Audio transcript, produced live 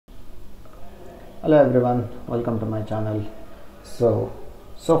Hello everyone, welcome to my channel. So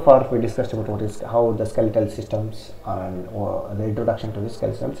far we discussed about what is how the skeletal systems and the introduction to the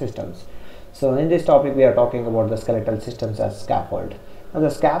skeletal systems. So in this topic we are talking about the skeletal systems as scaffold. Now the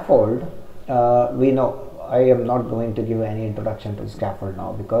scaffold, we know I am not going to give any introduction to the scaffold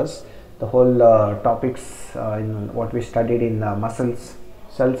now, because the whole topics in what we studied in muscles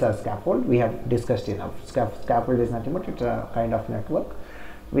cells as scaffold we have discussed enough. Scaffold is nothing but it's a kind of network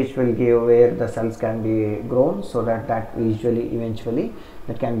which will give where the cells can be grown, so that eventually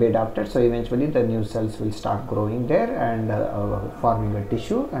it can be adapted. So eventually the new cells will start growing there and forming a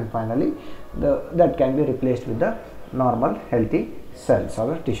tissue, and finally that can be replaced with the normal healthy cells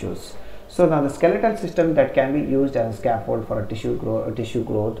or tissues. So now the skeletal system that can be used as a scaffold for a tissue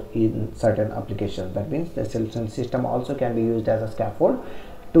growth in certain applications. That means the skeletal system also can be used as a scaffold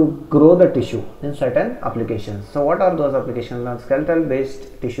to grow the tissue in certain applications. So what are those applications? Now skeletal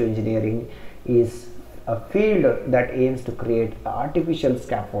based tissue engineering is a field that aims to create artificial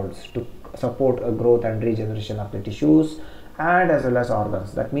scaffolds to support a growth and regeneration of the tissues and as well as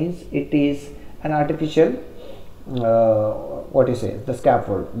organs. That means it is an artificial the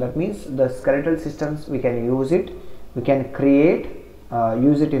scaffold. That means the skeletal systems we can use it, we can create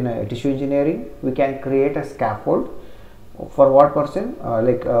use it in a tissue engineering. We can create a scaffold for what person,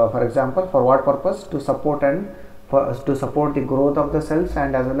 for example, for what purpose? To support the growth of the cells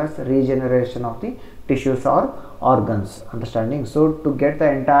and as well as regeneration of the tissues or organs. Understanding? So to get the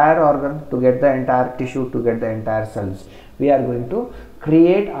entire organ, to get the entire tissue, to get the entire cells, we are going to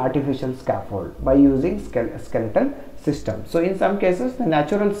create artificial scaffold by using skeletal system. So in some cases the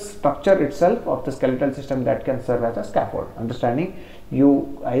natural structure itself of the skeletal system that can serve as a scaffold. Understanding?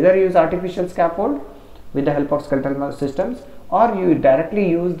 You either use artificial scaffold with the help of skeletal systems, or you directly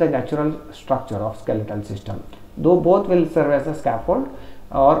use the natural structure of skeletal system. Though both will serve as a scaffold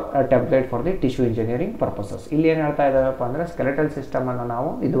or a template for the tissue engineering purposes. ಇಲ್ಲಿ ಏನು ಹೇಳ್ತಾ ಇದ್ದಾವಪ್ಪ ಅಂದರೆ skeletal system ಅನ್ನು ನಾವು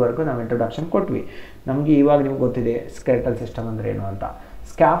ಇದುವರೆಗೂ ನಾವು introduction ಕೊಟ್ವಿ. ನಮಗೆ ಇವಾಗ ನಿಮ್ಗೆ ಗೊತ್ತಿದೆ ಸ್ಕೆಲೆಟಲ್ ಸಿಸ್ಟಮ್ ಅಂದರೆ ಏನು ಅಂತ.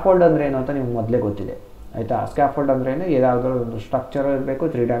 ಸ್ಕ್ಯಾಫೋಲ್ಡ್ ಅಂದರೆ ಏನು ಅಂತ ನಿಮ್ಗೆ ಮೊದಲೇ ಗೊತ್ತಿದೆ ಆಯಿತಾ. ಸ್ಕ್ಯಾಫೋಲ್ಡ್ ಅಂದ್ರೆ ಯಾವುದಾದ್ರೂ ಒಂದು ಸ್ಟ್ರಕ್ಚರ್ ಇರಬೇಕು,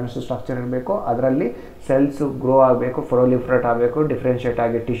 3 ಡೈಮೆನ್ಷನಲ್ ಸ್ಟ್ರಕ್ಚರ್ ಇರಬೇಕು, ಅದರಲ್ಲಿ ಸೆಲ್ಸ್ ಗ್ರೋ ಆಗಬೇಕು, ಪ್ರೊಲಿಫರೇಟ್ ಆಗಬೇಕು, ಡಿಫ್ರೆನ್ಷಿಯೇಟ್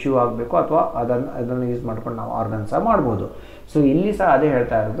ಆಗಿ ಟಿಶ್ಯೂ ಆಗಬೇಕು, ಅಥವಾ ಅದನ್ನು ಯೂಸ್ ಮಾಡ್ಕೊಂಡು ನಾವು ಆರ್ಗನ್ಸ್ ಮಾಡ್ಬೋದು. ಸೊ ಇಲ್ಲಿ ಸಹ ಅದೇ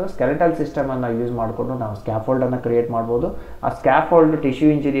ಹೇಳ್ತಾ ಇರೋದು, ಸ್ಕೆಲೆಟಲ್ ಸಿಸ್ಟಮನ್ನು ಯೂಸ್ ಮಾಡಿಕೊಂಡು ನಾವು ಸ್ಕ್ಯಾಫೋಲ್ಡನ್ನು ಕ್ರಿಯೇಟ್ ಮಾಡ್ಬೋದು. ಆ ಸ್ಕ್ಯಾಫೋಲ್ಡ್ ಟಿಶ್ಯೂ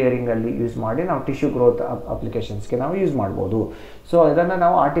ಇಂಜಿನಿಯರಿಂಗಲ್ಲಿ ಯೂಸ್ ಮಾಡಿ ನಾವು ಟಿಶ್ಯೂ ಗ್ರೋತ್ ಅಪ್ಲಿಕೇಶನ್ಸ್ಗೆ ನಾವು ಯೂಸ್ ಮಾಡ್ಬೋದು. ಸೊ ಇದನ್ನು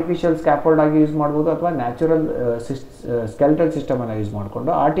ನಾವು ಆರ್ಟಿಫಿಷಿಯಲ್ ಸ್ಕ್ಯಾಫೋಲ್ಡ್ ಆಗಿ ಯೂಸ್ ಮಾಡ್ಬೋದು, ಅಥವಾ ನ್ಯಾಚುರಲ್ ಸ್ಕೆಲೆಟಲ್ ಸಿಸ್ಟಮನ್ನು ಯೂಸ್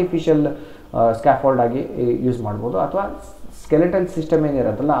ಮಾಡಿಕೊಂಡು ಆರ್ಟಿಫಿಷಿಯಲ್ ಸ್ಕ್ಯಾಫೋಲ್ಡ್ ಆಗಿ ಯೂಸ್ ಮಾಡ್ಬೋದು, ಅಥವಾ ಸ್ಕೆಲೆಟಲ್ ಸಿಸ್ಟಮ್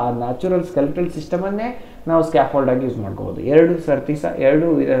ಏನಿರುತ್ತಲ್ಲ ಆ ನ್ಯಾಚುರಲ್ ಸ್ಕೆಲೆಟಲ್ ಸಿಸ್ಟಮನ್ನೇ ನಾವು ಸ್ಕ್ಯಾಫೋಲ್ಡ್ ಆಗಿ ಯೂಸ್ ಮಾಡ್ಕೋಬೋದು. ಎರಡು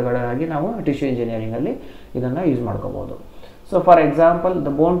ವಿಧಗಳಾಗಿ ನಾವು ಟಿಶ್ಯೂ ಇಂಜಿನಿಯರಿಂಗಲ್ಲಿ ಇದನ್ನು ಯೂಸ್ ಮಾಡ್ಕೋಬೋದು. So for example,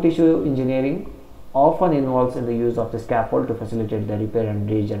 the bone tissue engineering often involves in the use of the scaffold to facilitate the repair and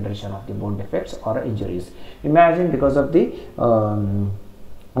regeneration of the bone defects or injuries. Imagine because of the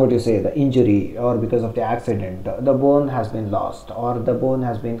the injury, or because of the accident, the bone has been lost, or the bone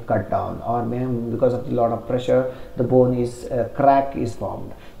has been cut down, or because of a lot of pressure the bone is crack is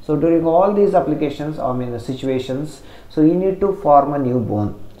formed. So during all these applications, situations, so you need to form a new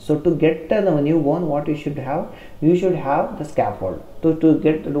bone. So to get the new bone, what you should have? You should have the scaffold. To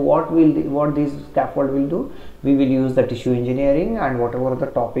get what this scaffold will do, we will use the tissue engineering and whatever the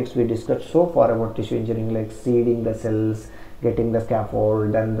topics we discussed so far about tissue engineering, like seeding the cells, getting the scaffold,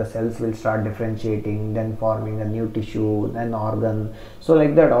 then the cells will start differentiating, then forming a new tissue, then organ. So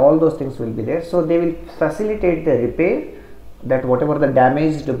like that, all those things will be there. So they will facilitate the repair, that whatever the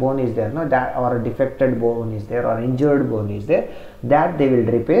damaged bone is there, that or a defected bone is there, or injured bone is there, that they will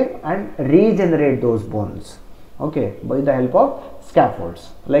repair and regenerate those bones, okay, by the help of scaffolds,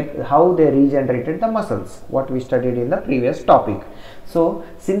 like how they regenerated the muscles, what we studied in the previous topic. So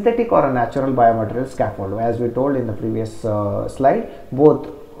synthetic or a natural biomaterial scaffold, as we told in the previous slide, both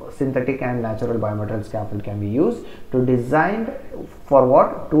synthetic and natural biomaterial scaffold can be used to design for what?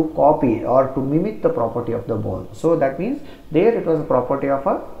 To copy or to mimic the property of the bone. So that means there it was a property of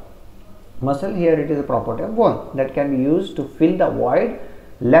a muscle, here it is a property of bone, that can be used to fill the void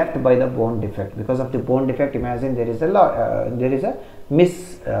left by the bone defect. Because of the bone defect, imagine there is a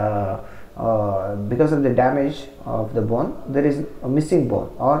because of the damage of the bone, there is a missing bone,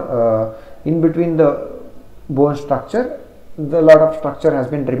 or in between the bone structure the lot of structure has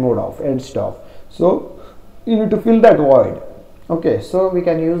been removed off, edged off. So you need to fill that void. Okay, so we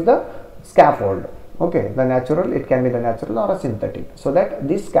can use the scaffold. Okay, the natural, it can be the natural or a synthetic, so that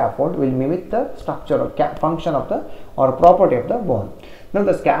this scaffold will mimic the structure or function of the or property of the bone. Now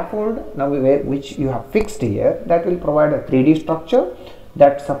the scaffold, which you have fixed here, that will provide a 3D structure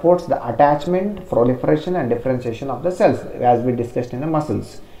that supports the attachment, proliferation and differentiation of the cells, as we discussed in the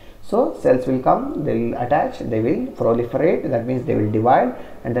muscles. So cells will come, they will attach, they will proliferate, that means they will divide,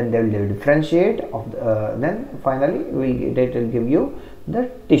 and then they will differentiate of the, then finally it will give you the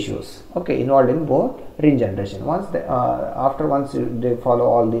tissues, okay, involved in bone regeneration. Once they follow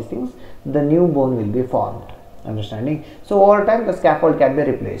all these things, the new bone will be formed. Understanding? So over time the scaffold can be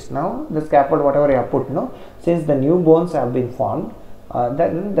replaced. Now the scaffold, whatever you have put, no, since the new bones have been formed,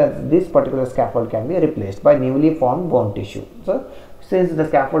 then this particular scaffold can be replaced by newly formed bone tissue. So since the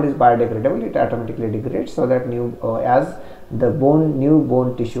scaffold is biodegradable, it automatically degrades, so that as the new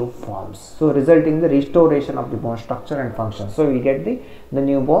bone tissue forms, so resulting in the restoration of the bone structure and function. So we get the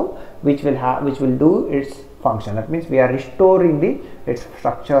new bone which will do its function. That means we are restoring its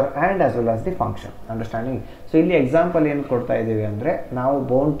structure and as well as the function. Understanding? So ಇಲ್ಲಿ example ಏನು ಕೊಡ್ತಾ ಇದ್ದೀವಿ ಅಂದರೆ, ನಾವು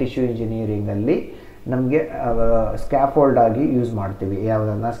ಬೋನ್ tissue ಇಂಜಿನಿಯರಿಂಗಲ್ಲಿ ನಮಗೆ scaffold ಆಗಿ use ಮಾಡ್ತೀವಿ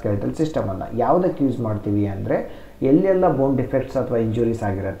ಯಾವುದನ್ನು, ಸ್ಕೆಲೆಟಲ್ ಸಿಸ್ಟಮನ್ನು. ಯಾವುದಕ್ಕೆ ಯೂಸ್ ಮಾಡ್ತೀವಿ ಅಂದರೆ, ಎಲ್ಲೆಲ್ಲ ಬೋನ್ ಡಿಫೆಕ್ಟ್ಸ್ ಅಥವಾ ಇಂಜುರೀಸ್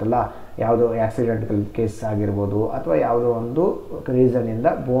ಆಗಿರುತ್ತಲ್ಲ, ಯಾವುದೋ ಆಕ್ಸಿಡೆಂಟಲ್ ಕೇಸ್ ಆಗಿರ್ಬೋದು, ಅಥವಾ ಯಾವುದೋ ಒಂದು ರೀಸನಿಂದ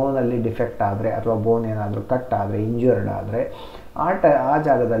ಬೋನಲ್ಲಿ ಡಿಫೆಕ್ಟ್ ಆದರೆ ಅಥವಾ ಬೋನ್ ಏನಾದರೂ ಕಟ್ ಆದರೆ, ಇಂಜೂರ್ಡ್ ಆದರೆ, ಆ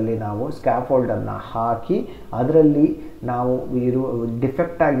ಜಾಗದಲ್ಲಿ ನಾವು ಸ್ಕ್ಯಾಫೋಲ್ಡನ್ನು ಹಾಕಿ ಅದರಲ್ಲಿ ನಾವು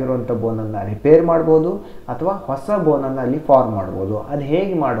ಡಿಫೆಕ್ಟ್ ಆಗಿರುವಂಥ ಬೋನನ್ನು ರಿಪೇರ್ ಮಾಡ್ಬೋದು ಅಥವಾ ಹೊಸ ಬೋನನ್ನು ಅಲ್ಲಿ ಫಾರ್ಮ್ ಮಾಡ್ಬೋದು. ಅದು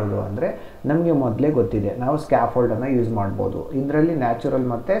ಹೇಗೆ ಮಾಡೋದು ಅಂದರೆ, ನಮಗೆ ಮೊದಲೇ ಗೊತ್ತಿದೆ, ನಾವು ಸ್ಕ್ಯಾಫೋಲ್ಡನ್ನು ಯೂಸ್ ಮಾಡ್ಬೋದು. ಇದರಲ್ಲಿ ನ್ಯಾಚುರಲ್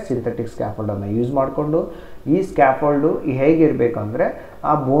ಮತ್ತು ಸಿಂಥೆಟಿಕ್ ಸ್ಕ್ಯಾಫೋಲ್ಡನ್ನು ಯೂಸ್ ಮಾಡಿಕೊಂಡು, ಈ ಸ್ಕ್ಯಾಫೋಲ್ಡು ಹೇಗಿರಬೇಕು ಅಂದರೆ,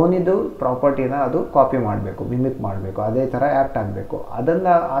 ಆ ಬೋನಿದು ಪ್ರಾಪರ್ಟಿನ ಅದು ಕಾಪಿ ಮಾಡಬೇಕು, ಮಿಮಿಕ್ ಮಾಡಬೇಕು, ಅದೇ ಥರ ಆ್ಯಕ್ಟ್ ಆಗಬೇಕು.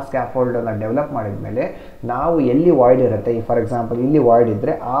 ಅದನ್ನು ಆ ಸ್ಕ್ಯಾಫೋಲ್ಡನ್ನು ಡೆವಲಪ್ ಮಾಡಿದ ಮೇಲೆ ನಾವು ಎಲ್ಲಿ ವಾಯ್ಡ್ ಇರುತ್ತೆ, ಈ ಫಾರ್ ಎಕ್ಸಾಂಪಲ್ ಇಲ್ಲಿ ವಾಯ್ಡ್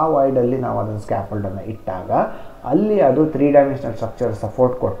ಇದ್ದರೆ ಆ ವಾಯ್ಡಲ್ಲಿ ನಾವು ಅದನ್ನು ಸ್ಕ್ಯಾಫೋಲ್ಡನ್ನು ಇಟ್ಟಾಗ ಅಲ್ಲಿ ಅದು 3 ಡೈಮೆನ್ಷನಲ್ ಸ್ಟ್ರಕ್ಚರ್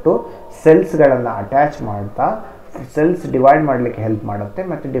ಸಪೋರ್ಟ್ ಕೊಟ್ಟು ಸೆಲ್ಸ್ಗಳನ್ನು ಅಟ್ಯಾಚ್ ಮಾಡ್ತಾ ಸೆಲ್ಸ್ ಡಿವೈಡ್ ಮಾಡಲಿಕ್ಕೆ ಹೆಲ್ಪ್ ಮಾಡುತ್ತೆ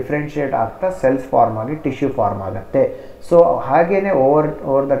ಮತ್ತು ಡಿಫ್ರೆನ್ಷಿಯೇಟ್ ಆಗ್ತಾ ಸೆಲ್ಸ್ ಫಾರ್ಮ್ ಆಗಿ ಟಿಶ್ಯೂ ಫಾರ್ಮ್ ಆಗುತ್ತೆ. ಸೊ ಹಾಗೇ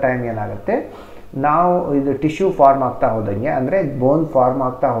ಓವರ್ ದ ಟೈಮ್ ಏನಾಗುತ್ತೆ, ನಾವು ಇದು ಟಿಶ್ಯೂ ಫಾರ್ಮ್ ಆಗ್ತಾ ಹೋದಂಗೆ, ಅಂದರೆ ಬೋನ್ ಫಾರ್ಮ್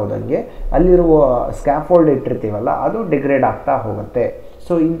ಆಗ್ತಾ ಹೋದಂಗೆ ಅಲ್ಲಿರುವ ಸ್ಕ್ಯಾಫೋಲ್ಡ್ ಇಟ್ಟಿರ್ತೀವಲ್ಲ ಅದು ಡಿಗ್ರೇಡ್ ಆಗ್ತಾ ಹೋಗುತ್ತೆ.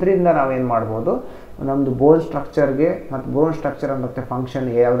 ಸೊ ಇದರಿಂದ ನಾವೇನು ಮಾಡ್ಬೋದು, ನಮ್ಮದು ಬೋನ್ ಸ್ಟ್ರಕ್ಚರ್ಗೆ ಮತ್ತು ಬೋನ್ ಸ್ಟ್ರಕ್ಚರ್ ಮತ್ತು ಫಂಕ್ಷನ್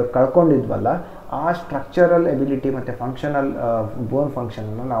ಯಾವುದು ಕಳ್ಕೊಂಡಿದ್ವಲ್ಲ ಆ ಸ್ಟ್ರಕ್ಚರಲ್ ಎಬಿಲಿಟಿ ಮತ್ತು ಫಂಕ್ಷನಲ್ ಬೋನ್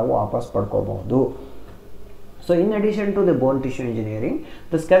ಫಂಕ್ಷನನ್ನು ನಾವು ವಾಪಸ್ ಪಡ್ಕೋಬಹುದು. So in addition to the bone tissue engineering,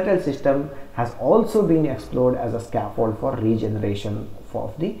 the skeletal system has also been explored as a scaffold for regeneration of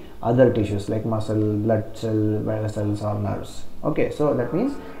the other tissues like muscle, blood cell, vessels or nerves. Okay, so that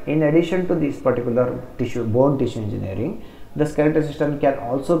means in addition to this particular bone tissue engineering, the skeletal system can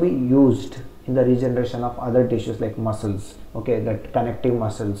also be used in the regeneration of other tissues like muscles, okay, that connecting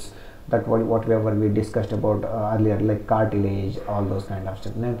muscles, that whatever we discussed about earlier, like cartilage, all those kind of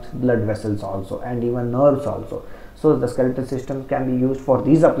stuff, next blood vessels also, and even nerves also. So the skeletal system can be used for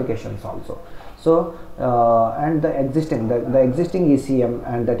these applications also. So and the existing ECM,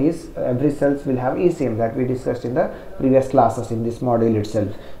 and that is every cells will have ECM that we discussed in the previous classes in this module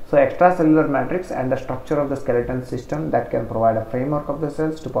itself. So extracellular matrix and the structure of the skeleton system that can provide a framework of the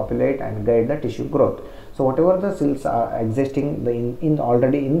cells to populate and guide the tissue growth. So whatever the cells are existing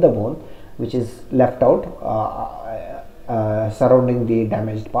already in the bone, which is left out surrounding the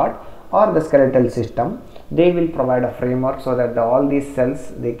damaged part, or the skeletal system, they will provide a framework so that all these cells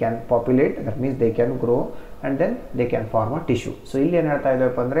they can populate, that means they can grow and then they can form a tissue. So ಇಲ್ಲಿ ಏನು ಹೇಳ್ತಾ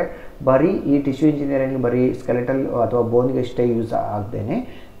ಇದ್ದೀವಪ್ಪ ಅಂದರೆ, ಬರೀ ಈ tissue engineering ಬರೀ skeletal ಅಥವಾ ಬೋನ್ಗೆ ಇಷ್ಟೇ use ಆಗದೇನೆ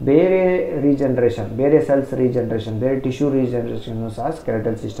ಬೇರೆ ರೀಜನರೇಷನ್, ಬೇರೆ ಸೆಲ್ಸ್ ರೀಜನರೇಷನ್, ಬೇರೆ ಟಿಶ್ಯೂ ರೀಜನರೇಷನ್ನು ಸಹ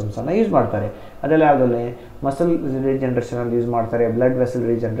ಸ್ಕೆಲೆಟಲ್ ಸಿಸ್ಟಮ್ಸನ್ನು ಯೂಸ್ ಮಾಡ್ತಾರೆ. ಅದೆಲ್ಲ ಯಾವುದಲ್ಲಿ ಮಸಲ್ ರೀಜನರೇಷನಲ್ಲಿ ಯೂಸ್ ಮಾಡ್ತಾರೆ, ಬ್ಲಡ್ ವೆಸಲ್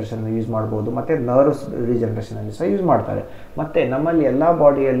ರೀಜನರೇಷನ್ ಯೂಸ್ ಮಾಡ್ಬೋದು, ಮತ್ತು ನರ್ವ್ಸ್ ರೀಜನರೇಷನಲ್ಲಿ ಸಹ ಯೂಸ್ ಮಾಡ್ತಾರೆ. ಮತ್ತು ನಮ್ಮಲ್ಲಿ ಎಲ್ಲ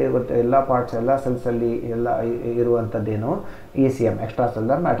ಬಾಡಿಯಲ್ಲಿ ಎಲ್ಲ ಪಾರ್ಟ್ಸ್, ಎಲ್ಲ ಸೆಲ್ಸಲ್ಲಿ ಎಲ್ಲ ಇರುವಂಥದ್ದೇನು ECM, ಎಕ್ಸ್ಟ್ರಾ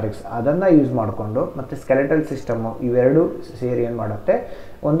ಸೆಲ್ಯುಲರ್ ಮ್ಯಾಟ್ರಿಕ್ಸ್, ಅದನ್ನು ಯೂಸ್ ಮಾಡಿಕೊಂಡು ಮತ್ತು ಸ್ಕೆಲೆಟಲ್ ಸಿಸ್ಟಮು ಇವೆರಡು ಸೇರಿ ಏನು ಮಾಡುತ್ತೆ,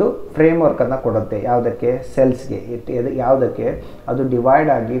 ಒಂದು ಫ್ರೇಮ್ವರ್ಕನ್ನು ಕೊಡುತ್ತೆ. ಯಾವುದಕ್ಕೆ? ಸೆಲ್ಸ್ಗೆ. ಯಾವುದಕ್ಕೆ? ಅದು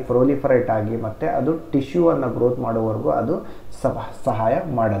ಡಿವೈಡ್ ಆಗಿ ಪ್ರೊಲಿಫರೇಟ್ ಆಗಿ ಮತ್ತು ಅದು ಟಿಶ್ಯೂವನ್ನು ಗ್ರೋತ್ ಮಾಡುವವರೆಗೂ ಅದು ಸಹಾಯ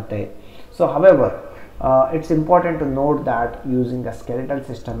ಮಾಡುತ್ತೆ. So however, it's important to note that using a skeletal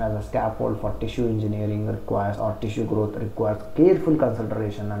system as a scaffold for tissue engineering tissue growth requires careful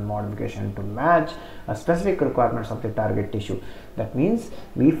consideration and modification to match specific requirements of the target tissue. That means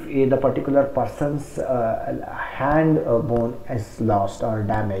if the particular person's hand bone is lost or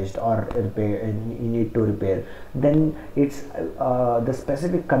damaged or you need to repair, then it's the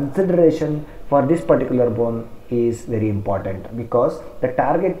specific consideration for this particular bone is very important, because the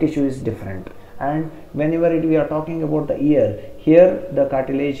target tissue is different. And whenever we are talking about the ear, here the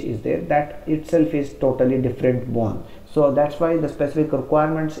cartilage is there, that itself is totally different bone. So that's why the specific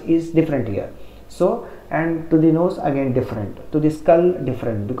requirements is different here. So, and to the nose again different, to the skull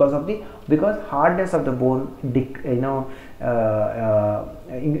different, because hardness of the bone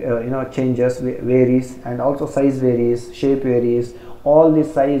changes, varies, and also size varies, shape varies. all the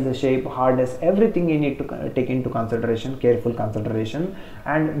size, shape, hardness, everything you need to take into consideration, careful consideration,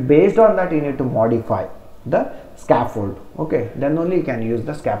 and based on that you need to modify the scaffold. Okay, then only you can use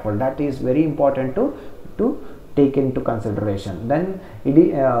the scaffold. That is very important to take into consideration. Then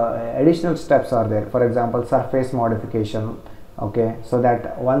additional steps are there. For example, surface modification. Okay, so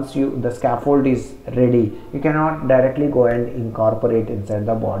that once the scaffold is ready, you cannot directly go and incorporate inside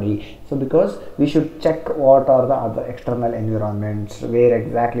the body. So because we should check what are the other external environments, where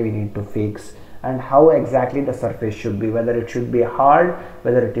exactly we need to fix, and how exactly the surface should be, whether it should be hard,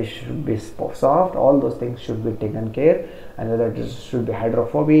 whether it should be soft, all those things should be taken care, and whether it should be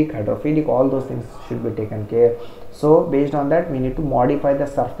hydrophilic, all those things should be taken care. So based on that we need to modify the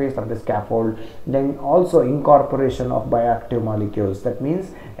surface of the scaffold. Then also incorporation of bioactive molecules, that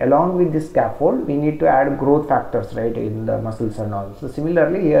means along with this scaffold we need to add growth factors, right, in the muscles and all. So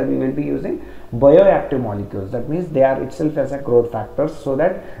similarly here we will be using bioactive molecules, that means they are itself as a growth factors, so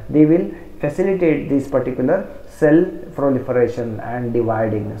that they will facilitate this particular cell proliferation and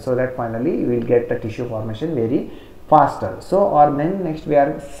dividing, so that finally you will get the tissue formation very faster. So or then next we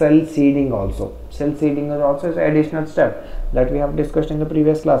are cell seeding also. Cell seeding is also an additional step that we have discussed in the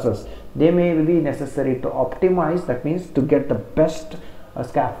previous classes. They may be necessary to optimize, that means to get the best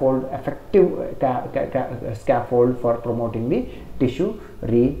scaffold, effective scaffold for promoting the tissue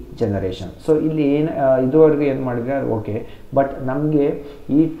regeneration. So ಇಲ್ಲಿ ಇದುವರೆಗೆ ಏನು ಮಾಡಿದ್ರೆ okay, but ನಮಗೆ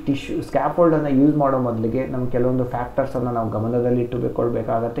ಈ tissue ಸ್ಕ್ಯಾಫೋಲ್ಡನ್ನು use ಮಾಡೋ ಮೊದಲಿಗೆ ನಮ್ಮ ಕೆಲವೊಂದು ಫ್ಯಾಕ್ಟರ್ಸನ್ನು ನಾವು ಗಮನದಲ್ಲಿ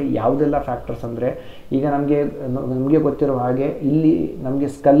ಇಟ್ಟುಕೊಳ್ಳಬೇಕಾಗತ್ತೆ. ಯಾವುದೆಲ್ಲ ಫ್ಯಾಕ್ಟರ್ಸ್ ಅಂದರೆ, ಈಗ ನಮಗೆ ಗೊತ್ತಿರೋ ಹಾಗೆ ಇಲ್ಲಿ ನಮಗೆ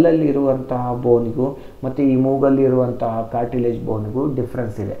ಸ್ಕಲ್ಲಲ್ಲಿ ಇರುವಂತಹ ಬೋನಿಗೂ ಮತ್ತು ಈ ಮೂಗಲ್ಲಿ ಇರುವಂತಹ ಕಾರ್ಟಿಲೇಜ್ ಬೋನಿಗೂ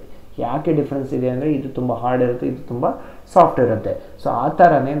ಡಿಫ್ರೆನ್ಸ್ ಇದೆ. ಯಾಕೆ ಡಿಫ್ರೆನ್ಸ್ ಇದೆ ಅಂದರೆ ಇದು ತುಂಬ ಹಾರ್ಡ್ ಇರುತ್ತೆ, ಇದು ತುಂಬ ಸಾಫ್ಟ್ ಇರುತ್ತೆ. ಸೊ ಆ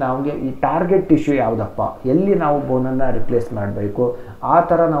ಥರನೇ ನಮಗೆ ಈ ಟಾರ್ಗೆಟ್ ಟಿಶ್ಯೂ ಯಾವುದಪ್ಪ, ಎಲ್ಲಿ ನಾವು ಬೋನನ್ನು ರಿಪ್ಲೇಸ್ ಮಾಡಬೇಕು, ಆ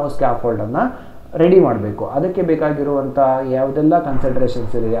ಥರ ನಾವು ಸ್ಕ್ಯಾಫೋಲ್ಡನ್ನು ರೆಡಿ ಮಾಡಬೇಕು. ಅದಕ್ಕೆ ಬೇಕಾಗಿರುವಂಥ ಯಾವುದೆಲ್ಲ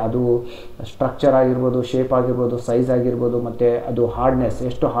ಕನ್ಸಿಡ್ರೇಷನ್ಸ್ ಇದೆ, ಅದು ಸ್ಟ್ರಕ್ಚರ್ ಆಗಿರ್ಬೋದು, ಶೇಪ್ ಆಗಿರ್ಬೋದು, ಸೈಜ್ ಆಗಿರ್ಬೋದು, ಮತ್ತು ಅದು ಹಾರ್ಡ್ನೆಸ್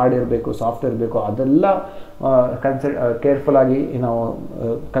ಎಷ್ಟು ಹಾರ್ಡ್ ಇರಬೇಕು, ಸಾಫ್ಟ್ ಇರಬೇಕು, ಅದೆಲ್ಲ ಕೇರ್ಫುಲ್ಲಾಗಿ ನಾವು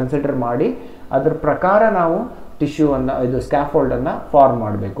ಕನ್ಸಿಡರ್ ಮಾಡಿ ಅದರ ಪ್ರಕಾರ ನಾವು ಟಿಶ್ಯೂವನ್ನು ಇದು ಸ್ಕ್ಯಾಫೋಲ್ಡನ್ನು ಫಾರ್ಮ್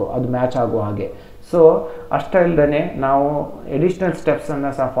ಮಾಡಬೇಕು, ಅದು ಮ್ಯಾಚ್ ಆಗುವ ಹಾಗೆ. ಸೊ ಅಷ್ಟಲ್ಲದೆ ನಾವು ಎಡಿಷ್ನಲ್ ಸ್ಟೆಪ್ಸನ್ನು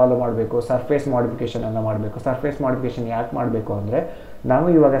ಸಹ ಫಾಲೋ ಮಾಡಬೇಕು. ಸರ್ಫೇಸ್ ಮಾಡಿಫಿಕೇಷನನ್ನು ಮಾಡಬೇಕು. ಸರ್ಫೇಸ್ ಮಾಡಿಫಿಕೇಷನ್ ಯಾಕೆ ಮಾಡಬೇಕು ಅಂದರೆ, ನಾವು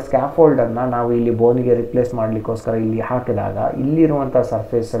ಇವಾಗ ಸ್ಕ್ಯಾಫೋಲ್ಡನ್ನು ನಾವು ಇಲ್ಲಿ ಬೋನಿಗೆ ರಿಪ್ಲೇಸ್ ಮಾಡಲಿಕ್ಕೋಸ್ಕರ ಇಲ್ಲಿ ಹಾಕಿದಾಗ ಇಲ್ಲಿರುವಂಥ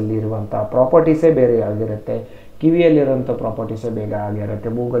ಸರ್ಫೇಸಲ್ಲಿ ಇರುವಂಥ ಪ್ರಾಪರ್ಟೀಸೇ ಬೇರೆ ಆಗಿರುತ್ತೆ, ಕಿವಿಯಲ್ಲಿರುವಂಥ ಪ್ರಾಪರ್ಟೀಸೇ ಬೇರೆ ಆಗಿರುತ್ತೆ,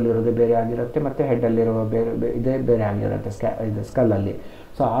 ಮೂಗಲ್ಲಿರೋದು ಬೇರೆ ಆಗಿರುತ್ತೆ, ಮತ್ತು ಹೆಡ್ಡಲ್ಲಿರುವ ಇದೇ ಬೇರೆ ಆಗಿರುತ್ತೆ ಇದು ಸ್ಕಲ್ಲಲ್ಲಿ.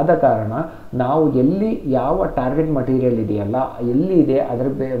 ಸೊ ಆದ ಕಾರಣ ನಾವು ಎಲ್ಲಿ ಯಾವ ಟಾರ್ಗೆಟ್ ಮಟೀರಿಯಲ್ ಇದೆಯಲ್ಲ, ಎಲ್ಲಿ ಇದೆ ಅದರ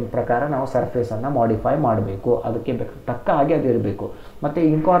ಪ್ರಕಾರ ನಾವು ಸರ್ಫೇಸನ್ನು ಮಾಡಿಫೈ ಮಾಡಬೇಕು, ಅದಕ್ಕೆ ತಕ್ಕ ಹಾಗೆ ಅದು ಇರಬೇಕು. ಮತ್ತು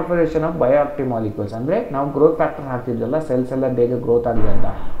ಇನ್ಕಾರ್ಪೊರೇಷನ್ ಆಫ್ ಬಯೋಆಕ್ಟಿವ್ ಮಾಲಿಕ್ಯೂಲ್ಸ್, ಅಂದರೆ ನಾವು ಗ್ರೋತ್ ಫ್ಯಾಕ್ಟರ್ ಹಾಕ್ತಿದ್ವಲ್ಲ, ಸೆಲ್ಸ್ ಎಲ್ಲ ಬೇಗ ಗ್ರೋತ್ ಆಗಿದೆ ಅಂತ,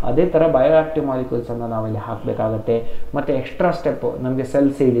 ಅದೇ ಥರ ಬಯೋಆಕ್ಟಿವ್ ಮಾಲಿಕ್ಯೂಲ್ಸನ್ನು ನಾವಿಲ್ಲಿ ಹಾಕಬೇಕಾಗತ್ತೆ. ಮತ್ತು ಎಕ್ಸ್ಟ್ರಾ ಸ್ಟೆಪ್ಪು ನಮಗೆ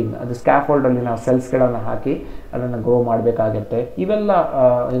ಸೆಲ್ ಸೀಡಿಂಗ್, ಅದು ಸ್ಕ್ಯಾಫೋಲ್ಡಲ್ಲಿ ನಾವು ಸೆಲ್ಸ್ಗಳನ್ನು ಹಾಕಿ ಅದನ್ನು ಗ್ರೋ ಮಾಡಬೇಕಾಗತ್ತೆ. ಇವೆಲ್ಲ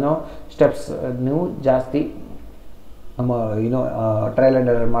ಸ್ಟೆಪ್ಸ್ ನೀವು ಜಾಸ್ತಿ ನಮ್ಮ ಟ್ರಯಲ್ ಆ್ಯಂಡ್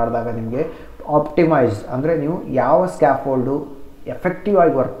ಎರರ್ ಮಾಡಿದಾಗ ನಿಮಗೆ ಆಪ್ಟಿಮೈಸ್, ಅಂದರೆ ನೀವು ಯಾವ ಸ್ಕ್ಯಾಫೋಲ್ಡು ಎಫೆಕ್ಟಿವ್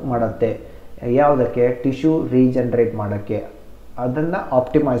ಆಗಿ ವರ್ಕ್ ಮಾಡುತ್ತೆ, ಯಾವುದಕ್ಕೆ ಟಿಶ್ಯೂ ರೀಜನ್ರೇಟ್ ಮಾಡೋಕ್ಕೆ, ಅದನ್ನು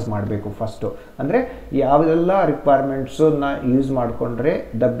ಆಪ್ಟಿಮೈಸ್ ಮಾಡಬೇಕು ಫಸ್ಟು. ಅಂದರೆ ಯಾವುದೆಲ್ಲ ರಿಕ್ವೈರ್ಮೆಂಟ್ಸನ್ನ ಯೂಸ್ ಮಾಡಿಕೊಂಡ್ರೆ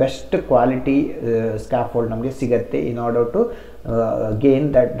ದ ಬೆಸ್ಟ್ ಕ್ವಾಲಿಟಿ ಸ್ಕ್ಯಾಫೋಲ್ಡ್ ನಮಗೆ ಸಿಗುತ್ತೆ in order to gain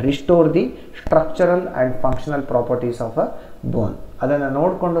that restore the structural and functional properties of a ಬೋನ್. ಅದನ್ನು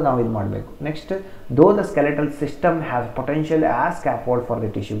ನೋಡಿಕೊಂಡು ನಾವು ಇದು ಮಾಡಬೇಕು. Next, though the skeletal system has potential as scaffold for the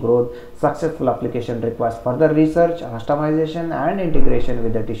tissue growth, successful application requires further research, customisation and integration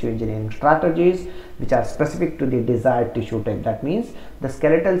with the tissue engineering strategies which are specific to the desired tissue type. That means the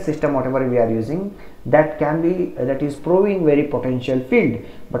skeletal system whatever we are using, that is proving very potential field,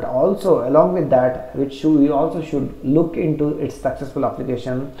 but also along with that we also should look into its successful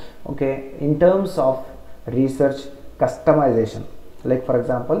application, okay, in terms of research customization. Like for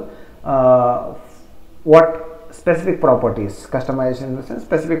example, what specific properties, customization in the sense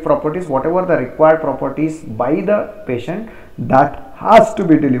specific properties, whatever the required properties by the patient, that has to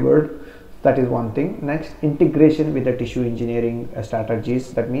be delivered. That is one thing. Next, integration with the tissue engineering strategies.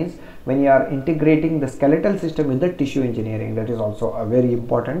 That means when you are integrating the skeletal system with the tissue engineering, that is also very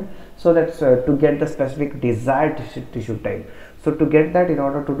important. So that's to get the specific desired tissue type. So to get that, in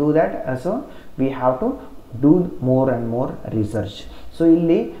order to do that, so we have to do more and more research. So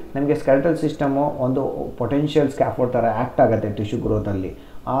ಇಲ್ಲಿ ನಮಗೆ skeletal system ಒಂದು potential scaffold ಥರ act ಆಗುತ್ತೆ tissue ಗ್ರೋತಲ್ಲಿ.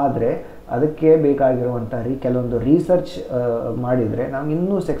 ಆದರೆ ಅದಕ್ಕೆ ಬೇಕಾಗಿರುವಂಥ ಕೆಲವೊಂದು research ಮಾಡಿದರೆ ನಮ್ಗೆ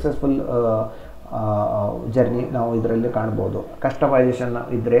ಇನ್ನೂ ಸಕ್ಸಸ್ಫುಲ್ ಜರ್ನಿ ನಾವು ಇದರಲ್ಲಿ ಕಾಣ್ಬೋದು. ಕಸ್ಟಮೈಸೇಷನ್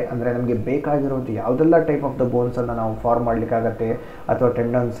ಇದ್ದರೆ ಅಂದರೆ ನಮಗೆ ಬೇಕಾಗಿರುವಂಥ ಯಾವುದೆಲ್ಲ ಟೈಪ್ ಆಫ್ ದ ಬೋನ್ಸನ್ನು ನಾವು ಫಾರ್ಮ್ ಮಾಡಲಿಕ್ಕಾಗತ್ತೆ, ಅಥವಾ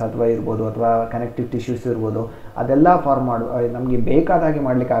ಟೆಂಡನ್ಸ್ ಅಥವಾ ಇರ್ಬೋದು, ಅಥವಾ ಕನೆಕ್ಟಿವ್ ಟಿಶ್ಯೂಸ್ ಇರ್ಬೋದು, ಅದೆಲ್ಲ ಫಾರ್ಮ್ ನಮಗೆ ಬೇಕಾದ ಹಾಗೆ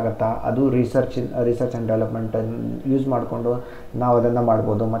ಮಾಡಲಿಕ್ಕಾಗತ್ತಾ, ಅದು ರಿಸರ್ಚ್ ಆ್ಯಂಡ್ ಡೆವಲಪ್ಮೆಂಟನ್ನು ಯೂಸ್ ಮಾಡಿಕೊಂಡು ನಾವು ಅದನ್ನು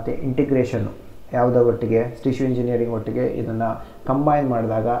ಮಾಡ್ಬೋದು. ಮತ್ತು ಇಂಟಿಗ್ರೇಷನ್ನು ಯಾವುದೋ ಒಟ್ಟಿಗೆ ಟಿಶ್ಯೂ ಇಂಜಿನಿಯರಿಂಗ್ ಒಟ್ಟಿಗೆ ಇದನ್ನು ಕಂಬೈನ್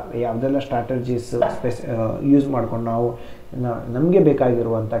ಮಾಡಿದಾಗ ಯಾವುದೆಲ್ಲ ಸ್ಟ್ರಾಟಜೀಸ್ ಯೂಸ್ ಮಾಡ್ಕೊಂಡು ನಾವು ನಮಗೆ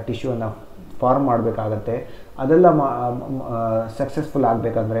ಬೇಕಾಗಿರುವಂಥ ಟಿಶ್ಯೂವನ್ನು ಫಾರ್ಮ್ ಮಾಡಬೇಕಾಗತ್ತೆ. ಅದೆಲ್ಲ ಸಕ್ಸಸ್ಫುಲ್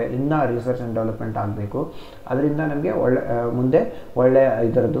ಆಗಬೇಕಂದ್ರೆ ಇನ್ನೂ ರಿಸರ್ಚ್ ಆ್ಯಂಡ್ ಡೆವಲಪ್ಮೆಂಟ್ ಆಗಬೇಕು. ಅದರಿಂದ ನಮಗೆ ಮುಂದೆ ಒಳ್ಳೆಯ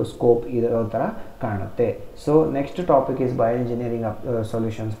ಇದರದ್ದು ಸ್ಕೋಪ್ ಇರೋ ಥರ ಕಾಣುತ್ತೆ. So next topic is ಬಯೋಇಂಜಿನಿಯರಿಂಗ್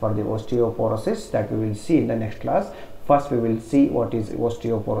solutions for the osteoporosis that we will see in the next class. First we will see what is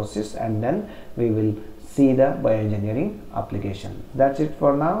osteoporosis, and then we will see the bioengineering application. That's it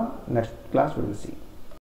for now. Next class we will see.